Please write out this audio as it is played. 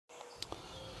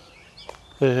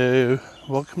Hey,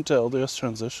 welcome to LDS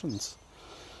Transitions.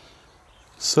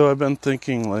 So I've been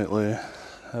thinking lately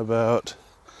about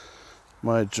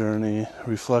my journey,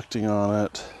 reflecting on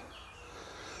it.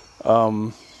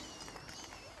 I've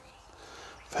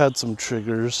had some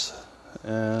triggers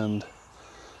and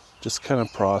just kind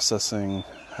of processing,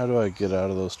 how do I get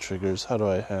out of those triggers? How do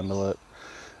I handle it?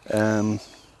 And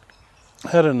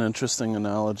I had an interesting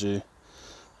analogy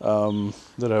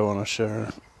that I want to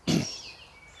share.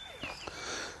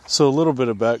 So a little bit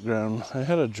of background. I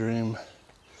had a dream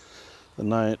the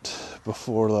night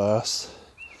before last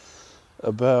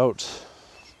about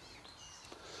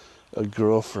a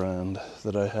girlfriend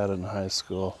that I had in high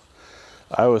school.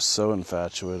 I was so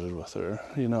infatuated with her.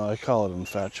 I call it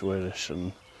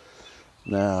infatuation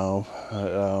now.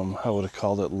 I would have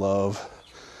called it love.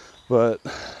 But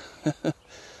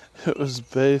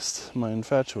my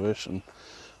infatuation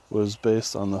was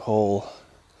based on the whole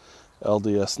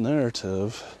LDS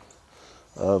narrative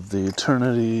of the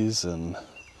eternities and,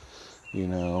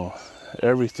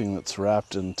 everything that's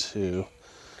wrapped into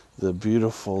the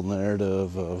beautiful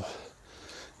narrative of,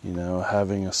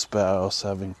 having a spouse,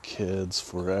 having kids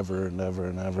forever and ever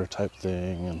and ever type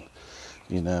thing.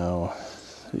 And,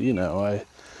 I,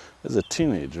 as a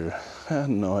teenager, I had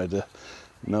no idea,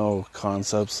 no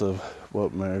concepts of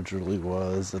what marriage really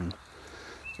was and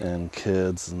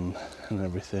kids and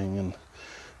everything and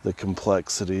the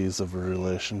complexities of a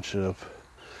relationship.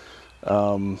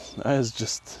 I was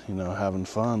just, having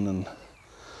fun and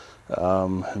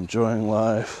enjoying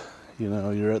life.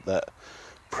 You're at that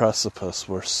precipice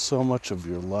where so much of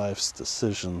your life's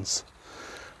decisions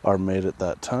are made at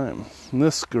that time. And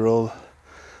this girl,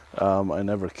 I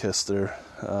never kissed her.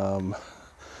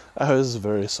 I was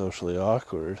very socially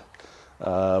awkward.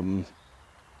 But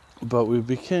we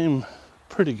became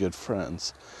pretty good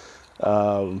friends.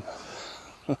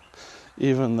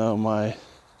 Even though my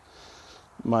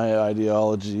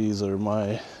ideologies or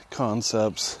my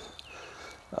concepts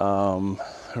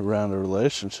around a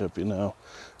relationship,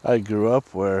 I grew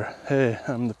up where, hey,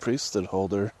 I'm the priesthood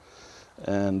holder,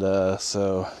 and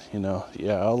so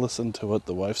I'll listen to what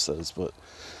the wife says, but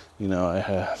I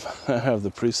have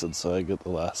the priesthood, so I get the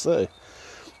last say.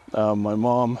 My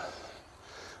mom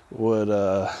would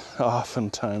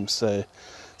oftentimes say,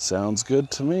 "Sounds good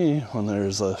to me," when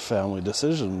there's a family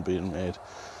decision being made.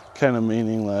 Kind of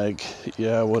meaning like,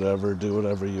 yeah, whatever, do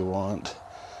whatever you want,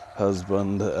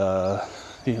 husband,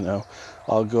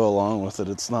 I'll go along with it.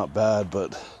 It's not bad,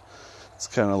 but it's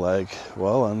kind of like,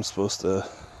 well, I'm supposed to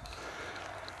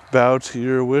bow to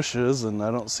your wishes, and I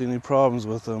don't see any problems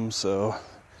with them, so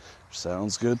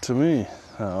sounds good to me.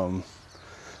 I'm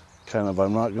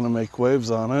not going to make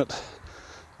waves on it.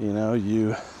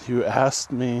 You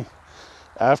asked me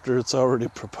after it's already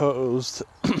proposed.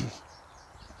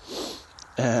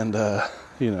 And, I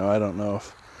don't know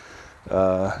if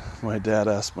my dad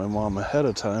asked my mom ahead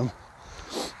of time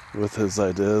with his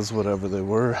ideas, whatever they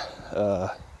were.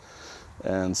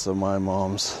 And so my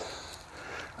mom's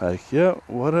like, yeah,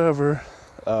 whatever.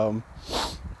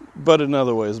 But in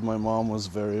other ways, my mom was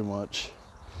very much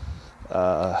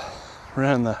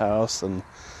ran the house and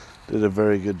did a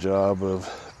very good job of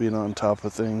being on top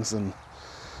of things and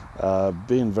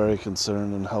being very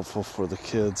concerned and helpful for the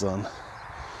kids on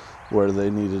where they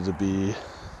needed to be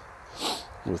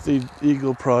with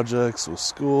Eagle projects, with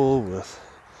school, with,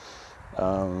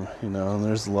 and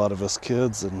there's a lot of us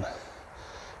kids, and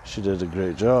she did a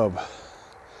great job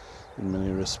in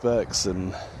many respects,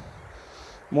 and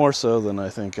more so than I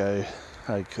think I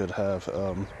could have.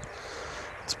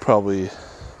 It's probably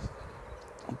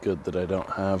good that I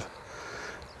don't have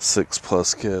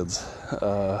 6+ kids,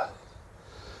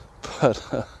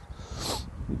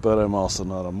 but I'm also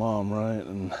not a mom, right?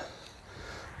 And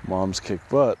moms kick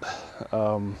butt.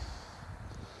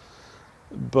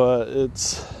 But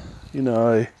it's,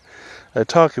 I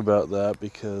talk about that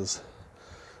because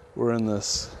we're in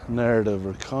this narrative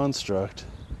or construct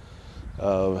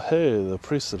of, hey, the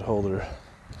priesthood holder,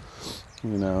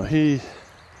 he's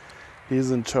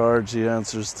in charge, he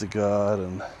answers to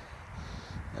God,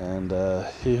 and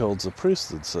he holds a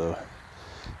priesthood, so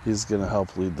he's going to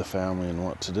help lead the family in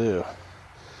what to do.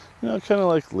 Kind of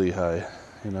like Lehi.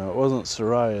 It wasn't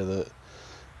Sariah that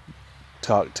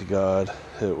talked to God.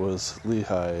 It was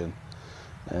Lehi,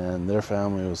 and their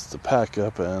family was to pack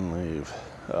up and leave.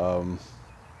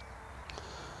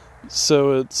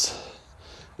 So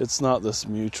it's not this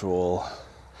mutual.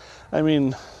 I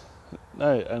mean,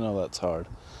 I know that's hard.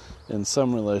 In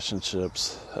some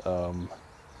relationships,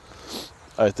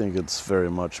 I think it's very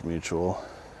much mutual,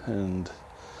 and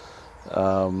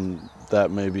that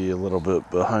may be a little bit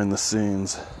behind the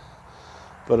scenes.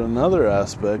 But in other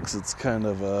aspects, it's kind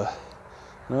of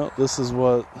no, this is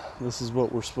what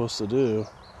we're supposed to do,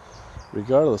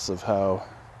 regardless of how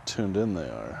tuned in they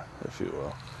are, if you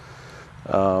will,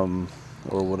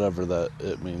 or whatever that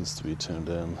it means to be tuned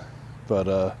in.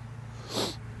 But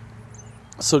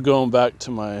so going back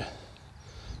to my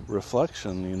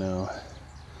reflection,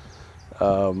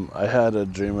 I had a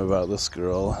dream about this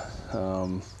girl,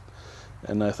 and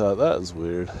I thought, that is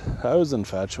weird. I was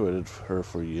infatuated with her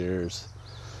for years,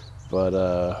 but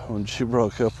when she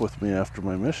broke up with me after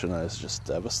my mission, I was just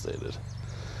devastated.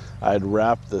 I'd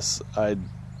wrapped this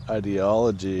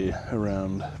ideology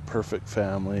around perfect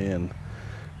family and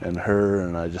her,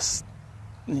 and I just,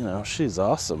 she's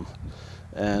awesome,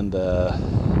 and I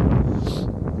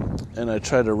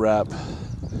try to wrap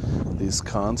these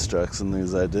constructs and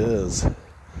these ideas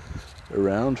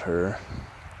around her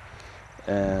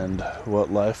and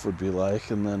what life would be like.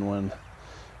 And then when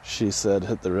she said,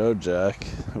 "Hit the road, Jack,"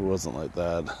 it wasn't like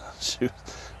that.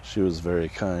 She was very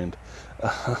kind.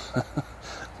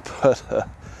 But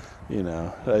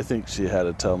I think she had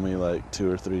to tell me like 2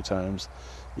 or 3 times,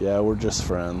 "Yeah, we're just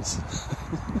friends."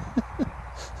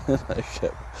 And I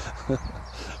kept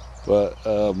but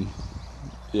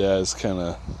yeah, it's kind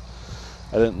of,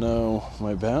 I didn't know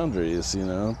my boundaries.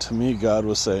 To me, God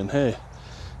was saying, "Hey,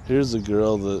 here's a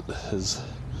girl that is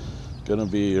gonna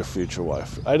be your future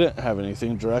wife." I didn't have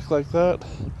anything direct like that,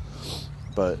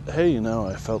 but hey,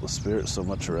 I felt the Spirit so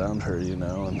much around her,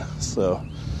 and so,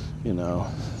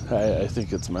 I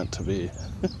think it's meant to be.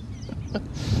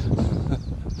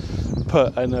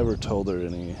 But I never told her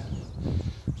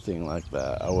anything like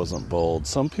that. I wasn't bold.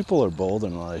 Some people are bold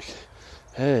and like,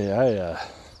 "Hey, I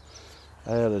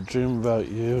had a dream about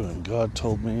you, and God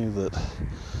told me that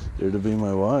you're to be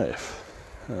my wife."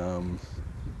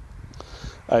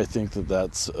 I think that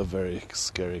that's a very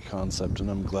scary concept, and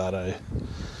I'm glad I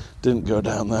didn't go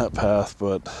down that path,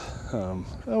 but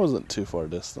I wasn't too far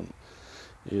distant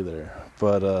either.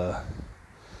 But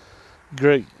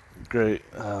great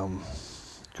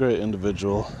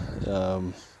individual,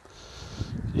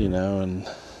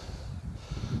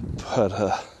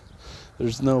 but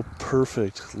there's no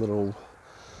perfect little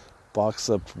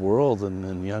box-up world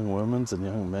in young women's and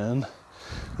young men.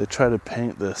 They try to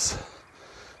paint this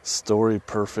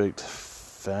story-perfect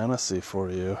fantasy for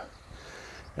you,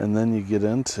 and then you get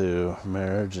into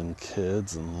marriage and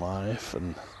kids and life,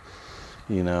 and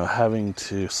having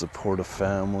to support a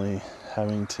family,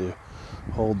 having to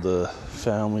hold the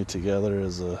family together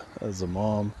as a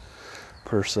mom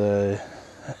per se.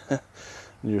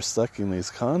 You're stuck in these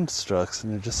constructs,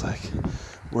 and you're just like,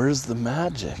 where's the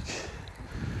magic?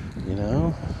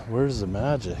 Where's the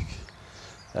magic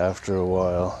after a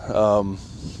while?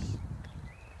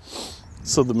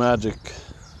 So the magic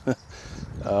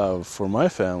for my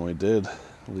family did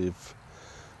leave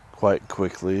quite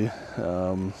quickly,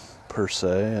 per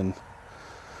se,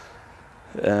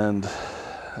 and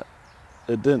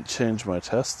it didn't change my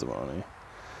testimony.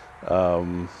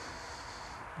 The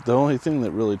only thing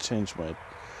that really changed my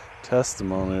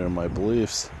testimony or my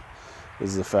beliefs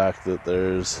is the fact that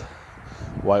there's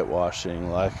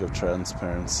whitewashing, lack of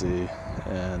transparency,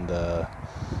 and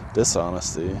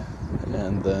dishonesty,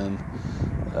 and then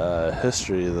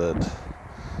history that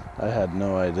I had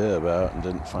no idea about and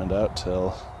didn't find out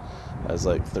till I was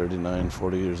like 39,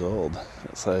 40 years old.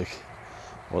 It's like,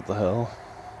 what the hell?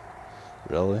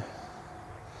 Really?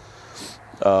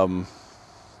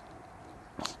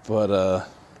 But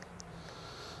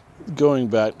going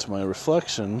back to my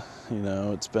reflection,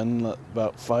 it's been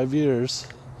about 5 years.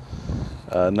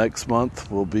 Next month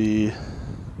will be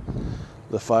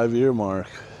the 5-year mark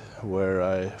where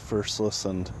I first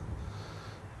listened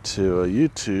to a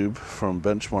YouTube from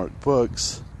Benchmark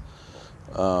Books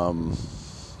on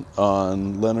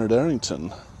Leonard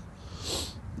Arrington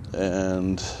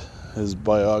and his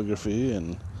biography,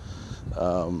 and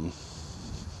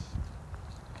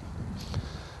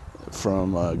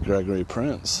from Gregory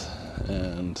Prince,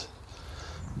 and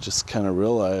just kind of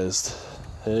realized,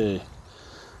 hey,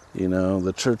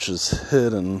 the church has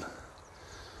hidden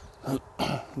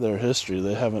their history.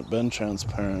 They haven't been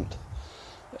transparent.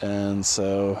 And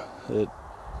so it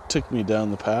took me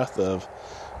down the path of,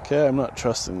 okay, I'm not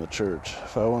trusting the church.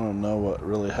 If I want to know what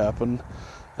really happened,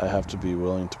 I have to be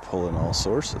willing to pull in all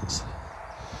sources.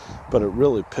 But it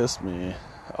really pissed me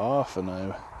off, and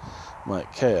I'm like,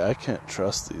 okay, I can't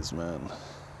trust these men.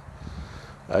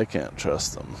 I can't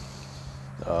trust them.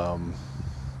 And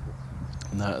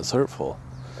that is hurtful.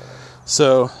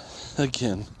 So,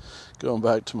 again, going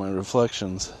back to my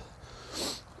reflections,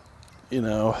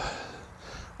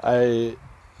 I,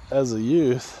 as a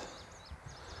youth,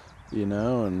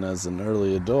 and as an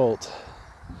early adult,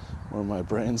 where my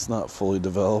brain's not fully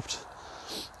developed,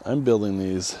 I'm building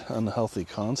these unhealthy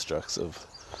constructs of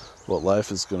what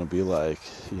life is going to be like,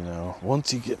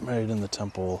 once you get married in the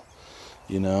temple,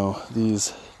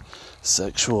 these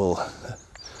sexual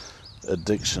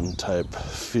addiction type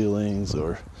feelings,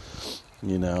 or,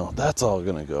 that's all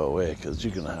going to go away because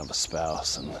you're going to have a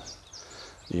spouse, and,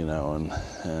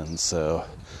 and so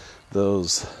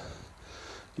those,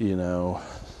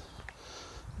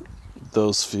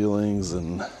 those feelings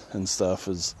and stuff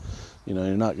is,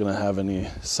 you're not going to have any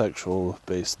sexual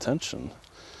based tension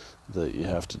that you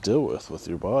have to deal with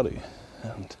your body.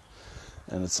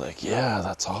 And it's like, yeah,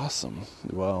 that's awesome.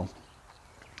 Well,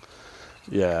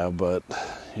 yeah, but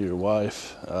your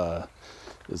wife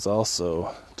is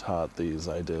also taught these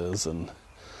ideas, and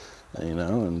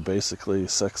basically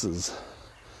sex is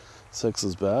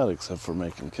bad except for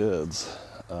making kids.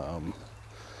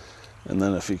 And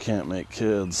then if you can't make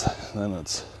kids, then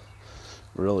it's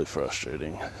really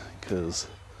frustrating, because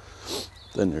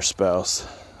then your spouse,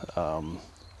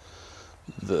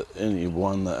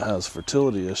 anyone that has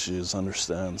fertility issues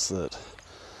understands that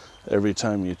every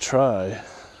time you try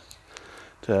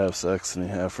to have sex and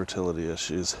you have fertility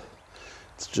issues,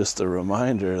 it's just a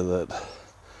reminder that,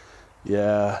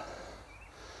 yeah,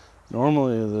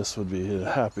 normally this would be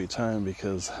a happy time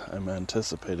because I'm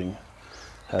anticipating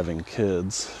having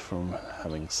kids from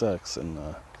having sex, and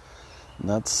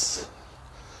it's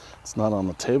not on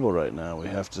the table right now. We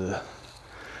have to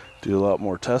do a lot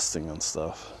more testing and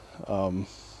stuff.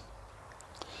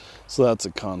 So that's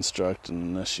a construct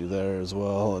and an issue there as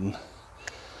well. And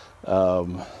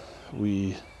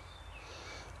we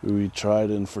tried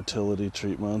infertility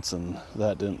treatments, and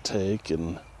that didn't take.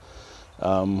 And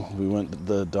we went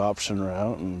the adoption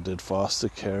route and did foster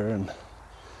care, and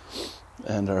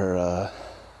our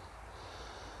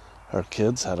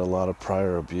kids had a lot of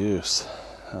prior abuse.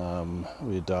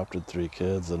 We adopted 3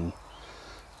 kids, and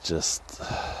just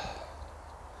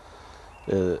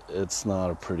it's not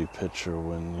a pretty picture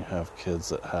when you have kids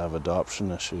that have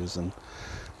adoption issues, and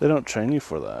they don't train you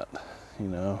for that.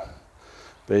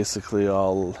 Basically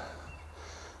all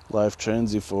life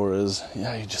trains you for is,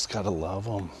 you just gotta love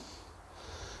them,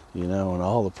 and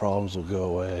all the problems will go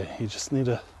away. You just need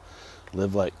to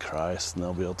live like Christ, and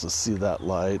they'll be able to see that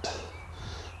light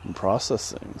and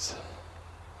process things.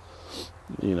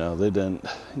 They didn't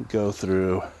go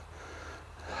through,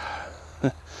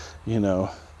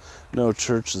 no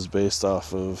church is based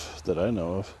off of, that I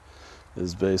know of,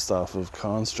 is based off of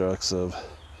constructs of,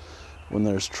 when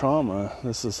there's trauma,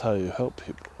 this is how you help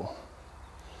people.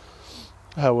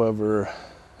 However,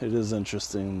 it is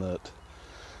interesting that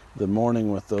the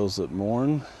mourning with those that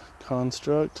mourn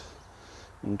construct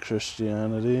in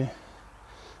Christianity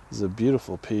is a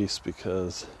beautiful piece,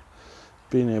 because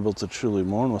being able to truly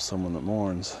mourn with someone that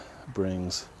mourns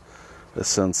brings a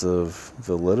sense of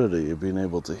validity of being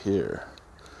able to hear.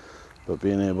 But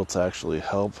being able to actually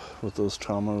help with those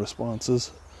trauma responses,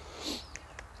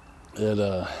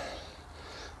 it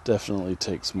definitely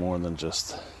takes more than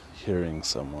just hearing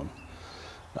someone.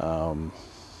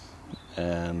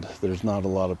 And there's not a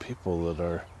lot of people that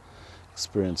are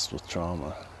experienced with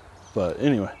trauma. But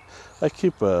anyway, I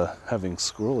keep having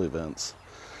squirrel events.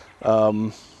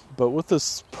 But with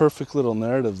this perfect little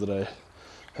narrative that I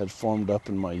had formed up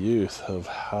in my youth of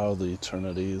how the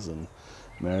eternities and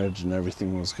marriage and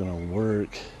everything was going to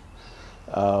work,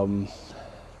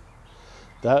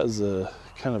 that is a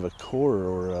kind of a core,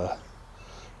 or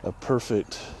a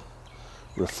perfect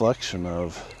reflection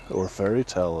of, or fairy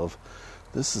tale of,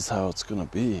 this is how it's going to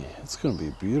be. It's going to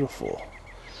be beautiful.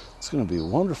 It's going to be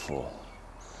wonderful.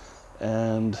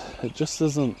 And it just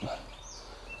isn't,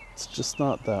 it's just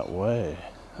not that way.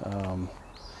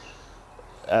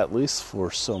 At least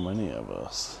for so many of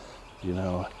us.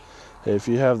 If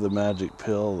you have the magic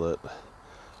pill that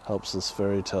helps this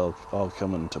fairy tale all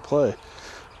come into play,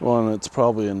 one, it's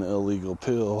probably an illegal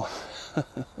pill.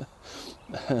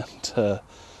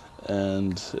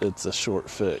 And it's a short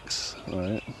fix,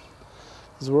 right?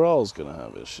 Because we're always going to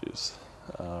have issues.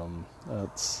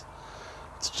 It's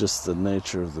just the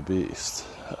nature of the beast.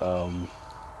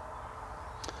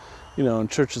 And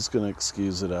church is going to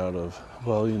excuse it out of,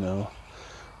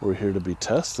 we're here to be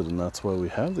tested, and that's why we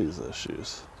have these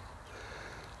issues.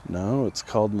 No, it's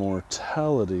called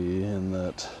mortality, in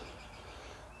that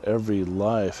every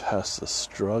life has to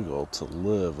struggle to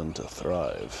live and to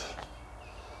thrive.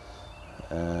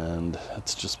 And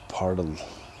it's just part of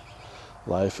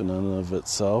life in and of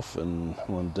itself, and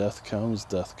when death comes,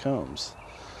 death comes.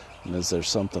 And is there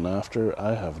something after?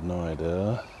 I have no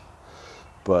idea.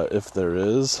 But if there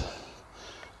is,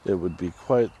 it would be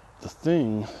quite the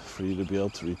thing for you to be able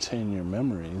to retain your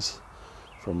memories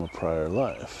from a prior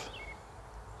life.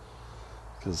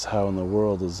 Because how in the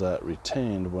world is that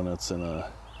retained when it's in a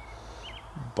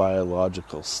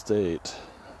biological state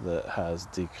that has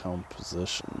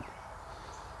decomposition?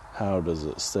 How does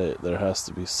it stay? There has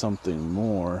to be something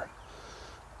more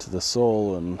to the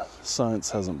soul, and science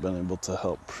hasn't been able to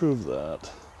help prove that.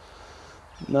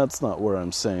 And that's not where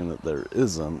I'm saying that there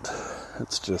isn't.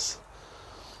 It's just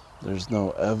there's no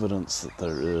evidence that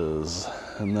there is,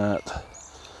 and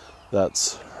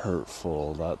that's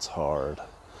hurtful, that's hard.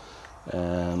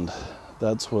 And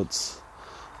that's what's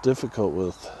difficult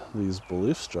with these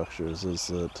belief structures, is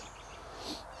that,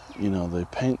 they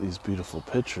paint these beautiful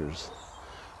pictures,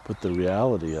 but the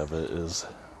reality of it is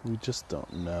we just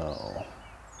don't know.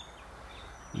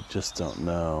 We just don't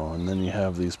know. And then you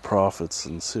have these prophets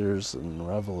and seers and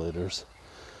revelators,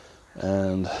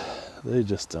 and they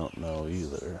just don't know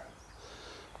either.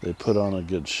 They put on a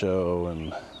good show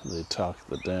and they talk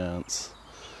the dance,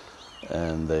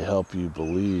 and they help you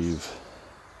believe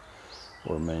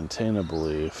or maintain a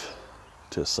belief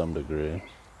to some degree,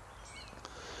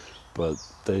 but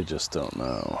they just don't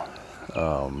know.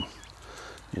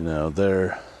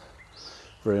 They're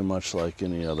very much like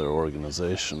any other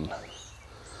organization.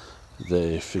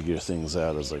 They figure things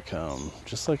out as they come,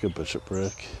 just like a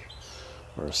bishopric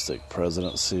or a stake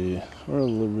presidency or a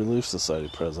Relief Society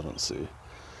presidency.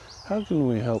 How can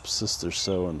we help Sister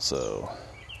so-and-so?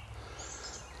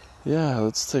 Yeah,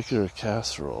 let's take her a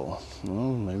casserole.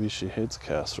 Well, maybe she hates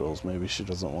casseroles. Maybe she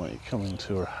doesn't want you coming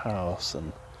to her house.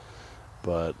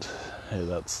 But, hey,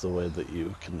 that's the way that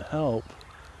you can help.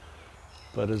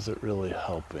 But is it really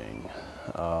helping?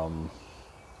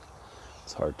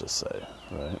 It's hard to say,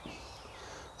 right?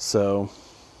 So,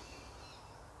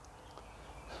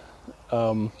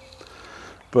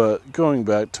 but going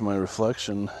back to my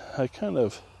reflection, I kind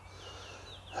of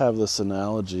have this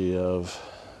analogy of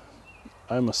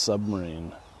I'm a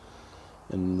submarine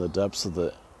in the depths of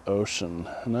the ocean,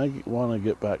 and I want to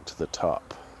get back to the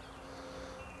top.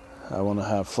 I want to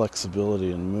have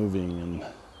flexibility in moving and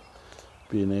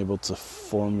being able to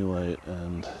formulate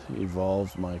and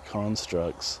evolve my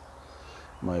constructs,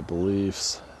 my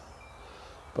beliefs,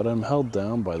 but I'm held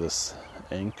down by this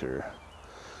anchor.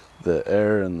 The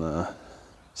air in the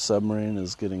submarine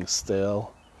is getting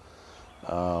stale.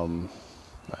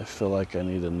 I feel like I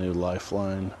need a new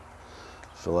lifeline.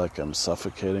 I feel like I'm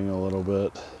suffocating a little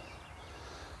bit.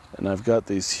 And I've got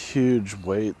these huge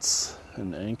weights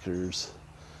and anchors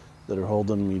that are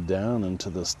holding me down into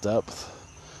this depth,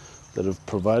 that have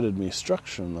provided me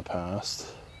structure in the past,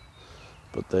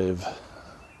 but they've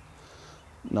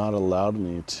not allowed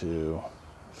me to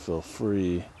feel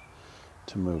free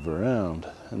to move around.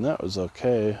 And that was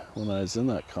okay when I was in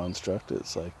that construct.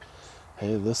 It's like,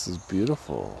 hey, this is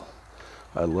beautiful.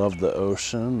 I love the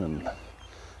ocean, and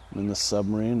I'm in the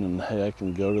submarine, and hey, I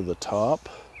can go to the top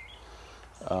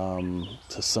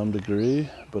to some degree,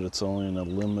 but it's only in a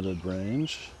limited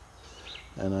range.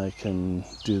 And I can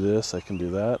do this, I can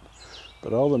do that.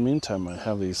 But all the meantime, I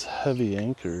have these heavy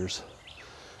anchors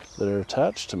that are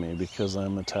attached to me because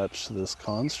I'm attached to this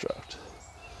construct.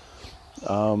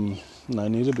 And I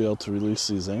need to be able to release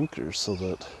these anchors so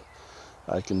that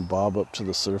I can bob up to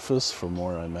the surface from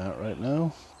where I'm at right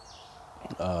now.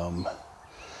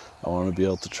 I want to be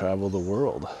able to travel the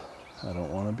world. I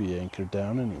don't want to be anchored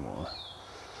down anymore.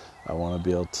 I want to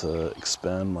be able to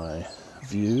expand my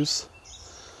views.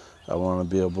 I want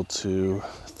to be able to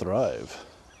thrive.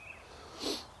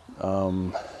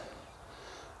 And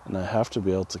I have to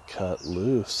be able to cut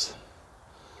loose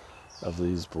of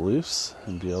these beliefs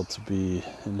and be able to be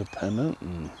independent,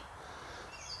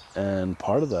 and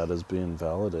part of that is being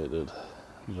validated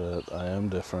that I am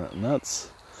different. And that's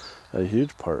a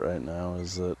huge part right now,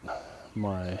 is that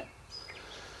my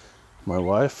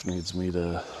wife needs me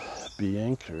to be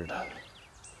anchored.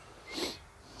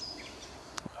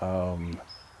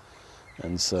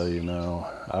 And so,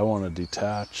 I want to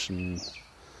detach and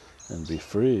be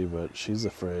free, but she's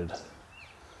afraid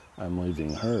I'm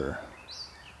leaving her.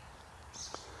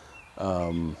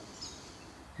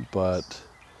 But,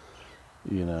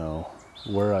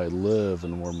 where I live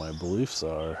and where my beliefs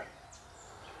are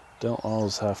don't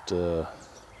always have to,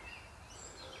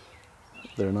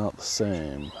 they're not the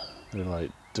same. They're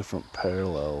like different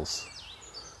parallels.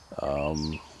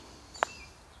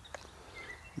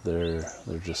 They're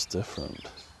just different.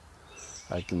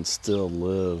 I can still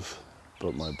live,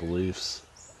 but my beliefs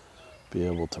be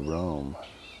able to roam,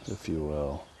 if you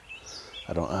will.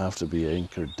 I don't have to be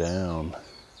anchored down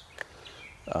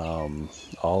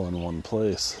all in one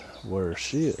place where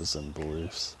she is in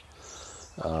beliefs.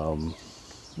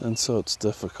 And so it's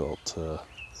difficult to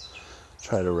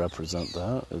try to represent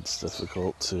that. It's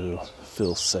difficult to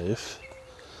feel safe.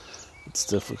 It's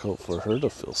difficult for her to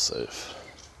feel safe.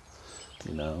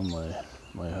 You know,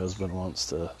 my husband wants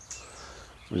to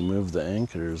remove the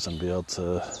anchors and be able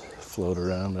to float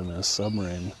around in his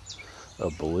submarine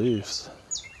of beliefs.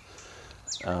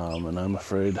 And I'm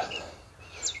afraid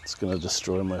it's going to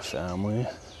destroy my family.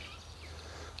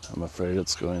 I'm afraid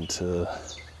it's going to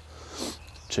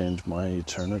change my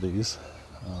eternities.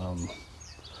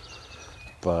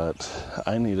 But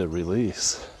I need a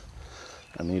release.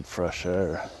 I need fresh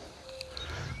air.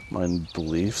 My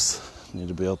beliefs need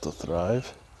to be able to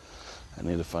thrive. I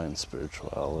need to find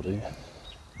spirituality.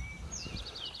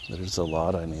 There's a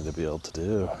lot I need to be able to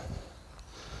do.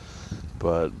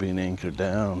 But being anchored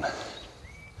down,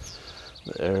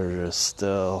 the air is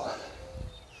still,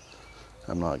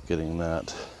 I'm not getting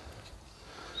that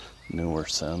newer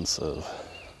sense of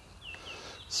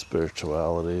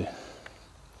spirituality.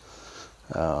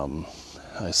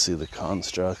 I see the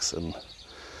constructs and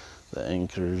the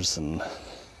anchors, and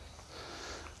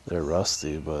they're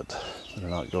rusty, but they're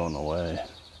not going away.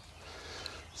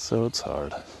 So it's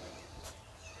hard.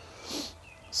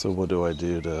 So what do I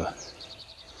do to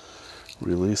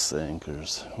release the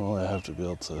anchors? Well, I have to be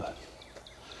able to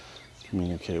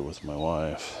communicate with my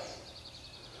wife.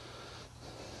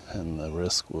 And the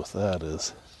risk with that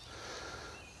is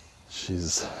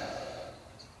she's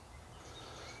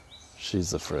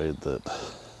afraid that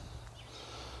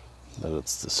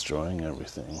it's destroying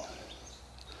everything.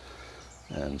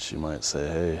 And she might say,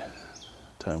 hey,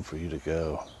 time for you to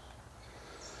go.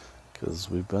 Because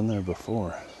we've been there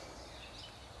before.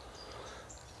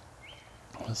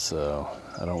 So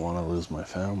I don't want to lose my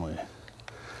family.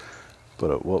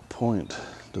 But at what point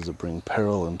does it bring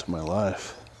peril into my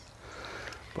life?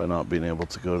 By not being able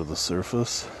to go to the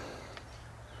surface?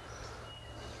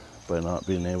 By not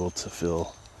being able to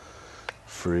feel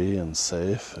free and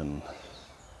safe and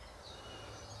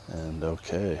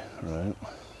okay, right?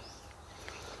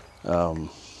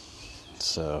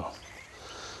 So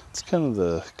it's kind of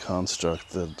the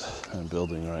construct that I'm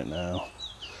building right now.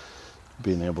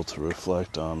 Being able to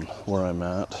reflect on where I'm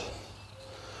at,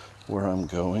 where I'm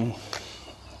going.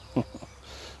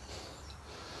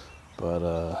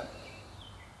 But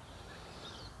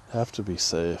have to be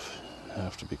safe,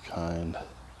 have to be kind.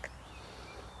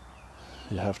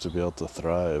 You have to be able to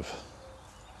thrive.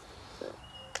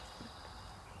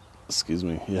 Excuse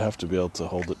me, you have to be able to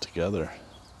hold it together.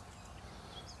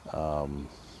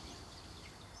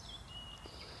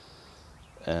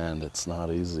 And it's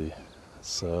not easy.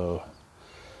 So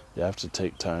you have to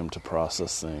take time to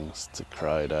process things, to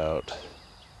cry it out,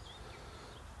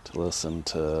 to listen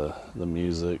to the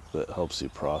music that helps you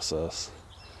process,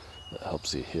 that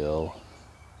helps you heal.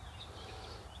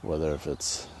 Whether if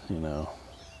it's,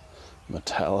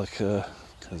 Metallica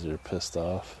because you're pissed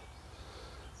off,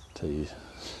 to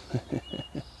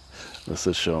this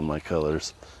is showing my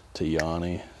colors, to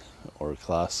Yanni or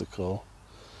classical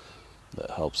that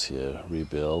helps you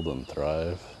rebuild and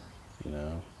thrive.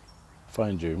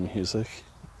 Find your music.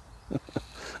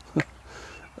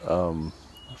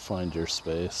 Find your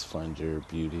space, find your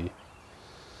beauty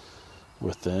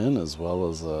within as well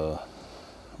as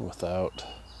without.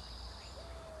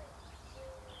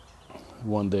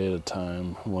 One day at a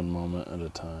time, one moment at a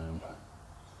time.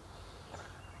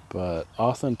 But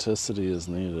authenticity is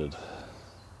needed.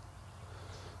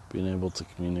 Being able to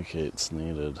communicate is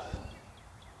needed.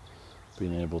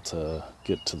 Being able to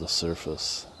get to the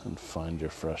surface and find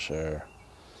your fresh air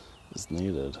is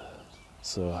needed.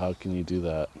 So how can you do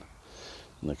that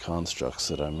in the constructs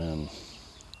that I'm in?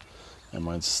 Am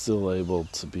I still able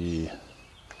to be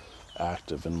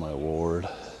active in my ward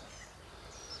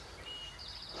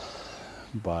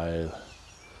by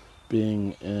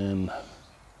being in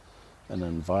an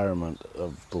environment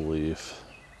of belief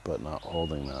but not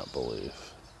holding that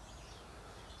belief?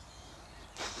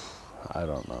 I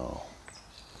don't know.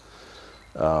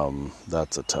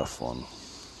 That's a tough one.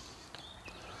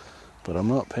 But I'm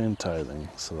not paying tithing,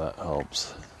 so that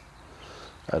helps.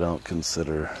 I don't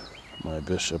consider my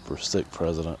bishop or stake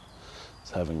president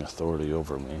as having authority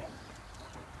over me.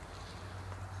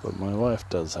 But my wife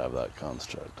does have that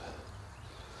construct.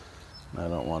 And I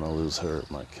don't want to lose her or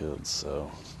my kids,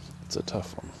 so it's a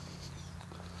tough one.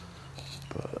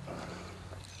 But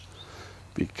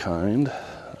be kind,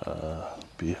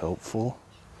 be helpful,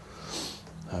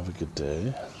 have a good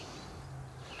day,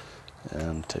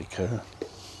 and take care.